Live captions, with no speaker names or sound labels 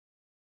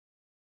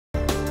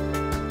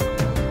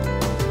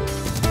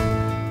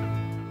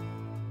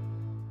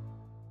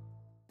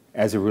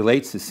As it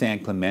relates to San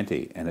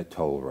Clemente and a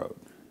toll road,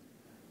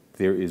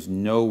 there is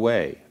no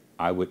way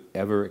I would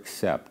ever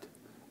accept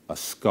a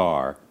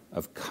scar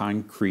of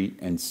concrete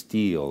and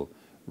steel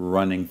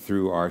running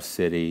through our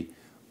city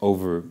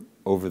over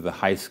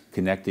the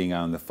connecting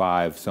on the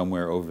 5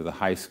 somewhere over the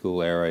high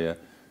school area.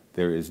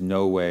 There is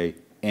no way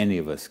any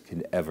of us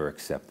can ever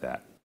accept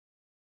that.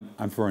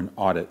 I'm for an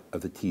audit of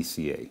the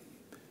TCA.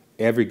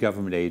 Every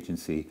government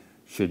agency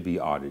should be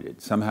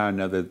audited. Somehow or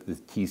another, the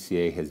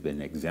TCA has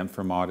been exempt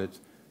from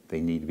audits. They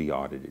need to be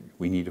audited.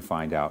 We need to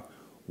find out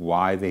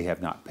why they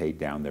have not paid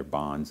down their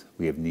bonds.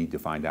 We need to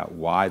find out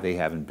why they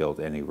haven't built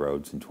any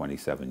roads in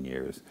 27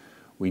 years.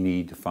 We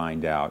need to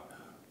find out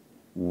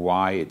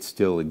why it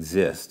still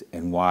exists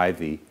and why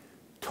the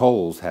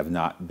tolls have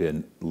not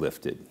been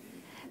lifted.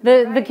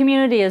 The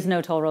community is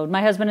no toll road.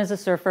 My husband is a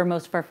surfer.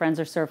 Most of our friends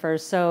are surfers.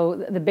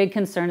 So the big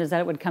concern is that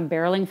it would come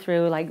barreling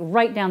through, like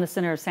right down the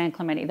center of San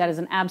Clemente. That is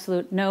an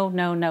absolute no,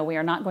 no, no. We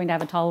are not going to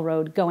have a toll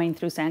road going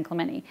through San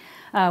Clemente.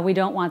 We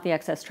don't want the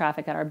excess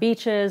traffic at our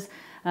beaches.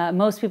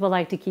 Most people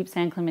like to keep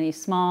San Clemente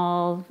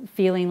small,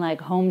 feeling like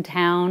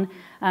hometown.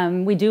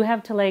 We do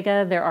have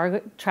Talega. There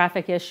are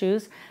traffic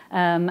issues.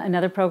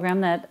 Another program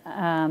that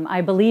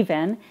I believe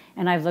in,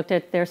 and I've looked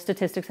at their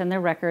statistics and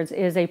their records,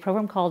 is a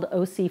program called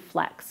OC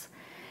Flex.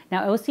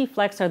 Now, OC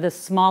Flex are the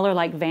smaller,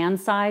 like van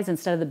size,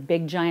 instead of the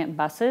big giant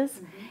buses.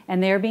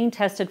 And they're being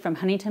tested from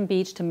Huntington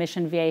Beach to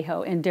Mission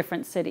Viejo in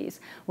different cities.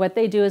 What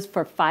they do is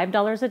for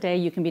 $5 a day,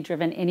 you can be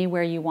driven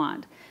anywhere you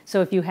want.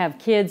 So if you have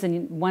kids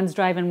and one's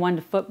driving one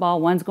to football,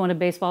 one's going to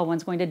baseball,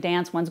 one's going to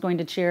dance, one's going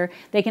to cheer,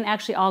 they can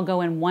actually all go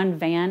in one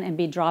van and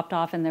be dropped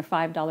off in their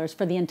 $5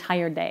 for the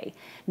entire day.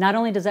 Not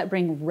only does that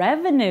bring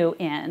revenue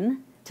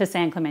in to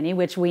San Clemente,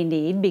 which we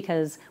need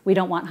because we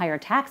don't want higher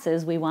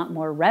taxes, we want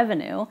more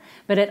revenue,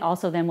 but it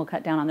also then will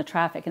cut down on the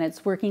traffic, and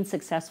it's working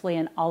successfully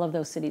in all of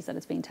those cities that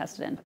it's being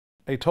tested in.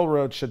 A toll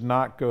road should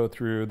not go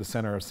through the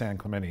center of San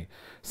Clemente.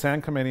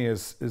 San Clemente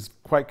is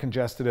quite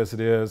congested as it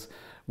is.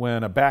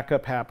 When a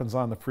backup happens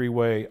on the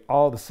freeway,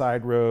 all the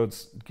side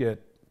roads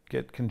get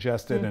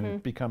congested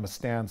and become a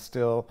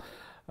standstill.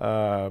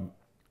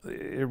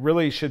 It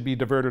really should be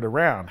diverted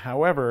around.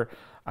 However,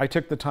 I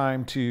took the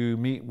time to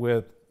meet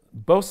with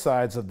both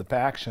sides of the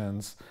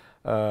factions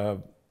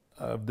of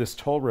this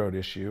toll road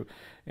issue,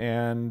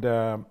 and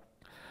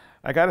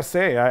I got to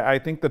say, I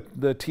think that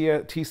the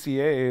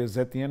TCA is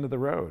at the end of the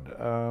road.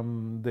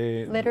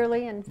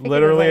 Literally and figuratively.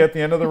 Literally at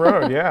the end of the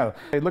road, yeah.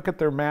 They look at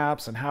their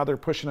maps and how they're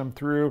pushing them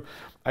through.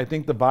 I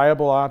think the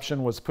viable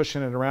option was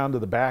pushing it around to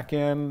the back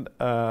end,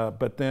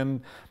 but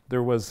then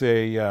there was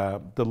the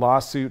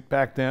lawsuit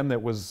back then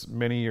that was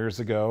many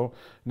years ago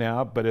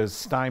now, but has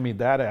stymied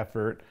that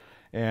effort.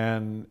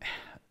 And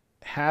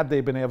had they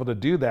been able to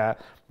do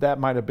that, that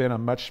might have been a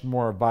much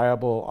more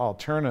viable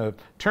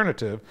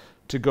alternative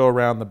to go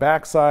around the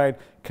backside,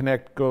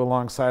 go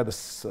alongside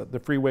the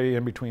freeway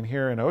in between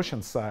here and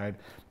Oceanside,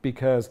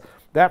 because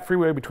that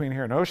freeway between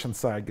here and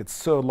Oceanside gets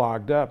so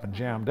logged up and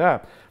jammed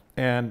up,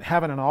 and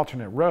having an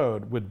alternate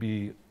road would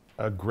be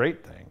a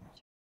great thing.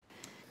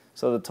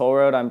 So the toll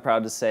road, I'm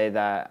proud to say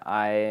that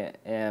I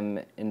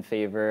am in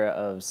favor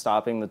of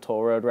stopping the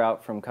toll road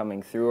route from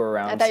coming through or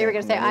around. I thought you were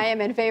going to say I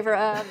am in favor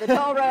of the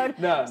toll road.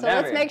 No, so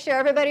never. Let's make sure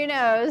everybody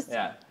knows.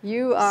 Yeah.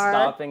 You are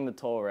stopping the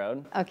toll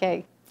road.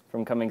 Okay.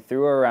 From coming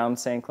through or around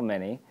San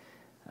Clemente.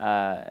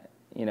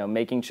 You know,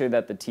 making sure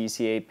that the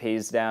TCA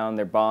pays down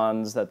their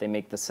bonds, that they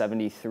make the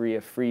 73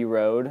 a free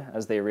road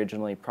as they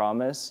originally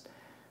promised.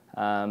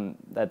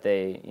 That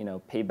they, you know,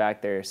 pay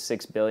back their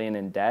 $6 billion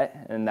in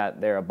debt, and that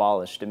they're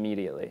abolished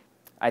immediately.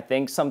 I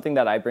think something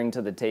that I bring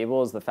to the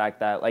table is the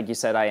fact that, like you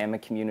said, I am a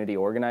community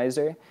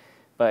organizer,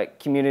 but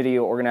community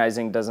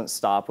organizing doesn't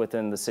stop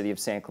within the city of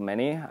San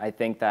Clemente. I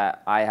think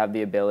that I have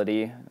the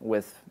ability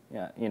with,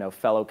 you know,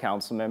 fellow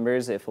council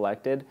members, if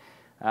elected,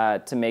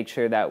 to make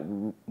sure that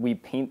we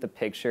paint the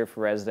picture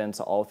for residents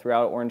all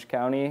throughout Orange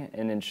County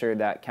and ensure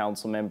that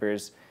council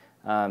members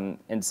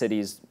in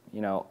cities,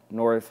 you know,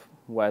 north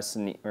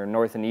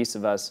and east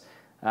of us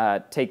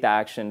take the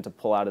action to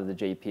pull out of the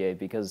JPA,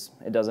 because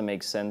it doesn't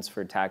make sense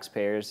for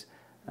taxpayers.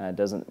 It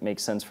doesn't make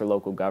sense for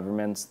local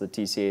governments. The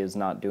TCA is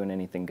not doing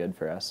anything good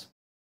for us.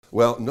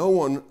 Well, no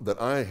one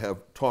that I have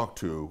talked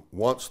to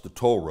wants the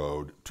toll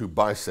road to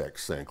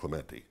bisect San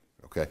Clemente.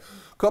 Okay,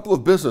 a couple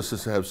of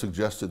businesses have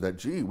suggested that,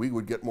 gee, we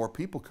would get more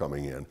people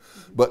coming in.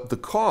 But the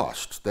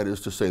cost, that is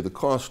to say, the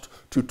cost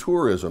to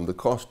tourism, the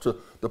cost to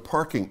the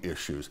parking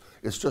issues,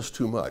 it's just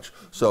too much.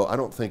 So I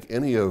don't think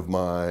any of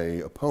my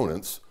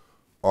opponents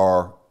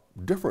are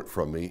different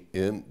from me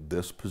in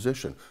this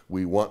position.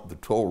 We want the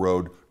toll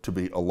road to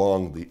be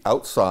along the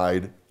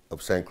outside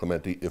of San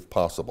Clemente if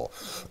possible.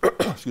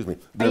 Excuse me.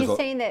 Are you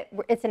saying that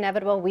it's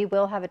inevitable we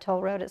will have a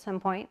toll road at some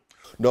point?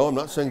 No, I'm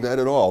not saying that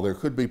at all. There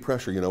could be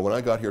pressure. You know, when I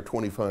got here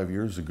 25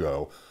 years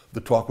ago, the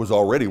talk was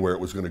already where it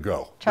was going to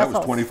go. Trussels. That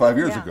was 25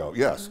 years ago,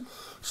 yes.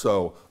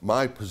 So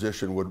my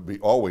position would be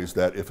always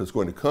that if it's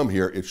going to come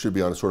here, it should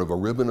be on a sort of a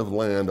ribbon of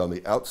land on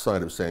the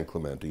outside of San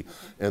Clemente,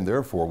 and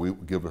therefore we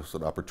give us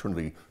an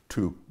opportunity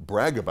to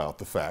brag about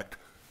the fact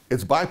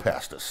it's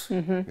bypassed us,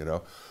 you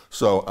know.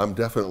 So I'm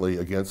definitely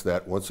against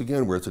that. Once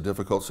again, where it's a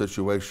difficult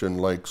situation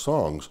like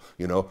Songs,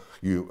 you know,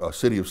 a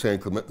city of San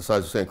Clemente, the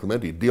size of San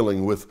Clemente,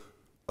 dealing with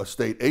a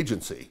state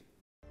agency,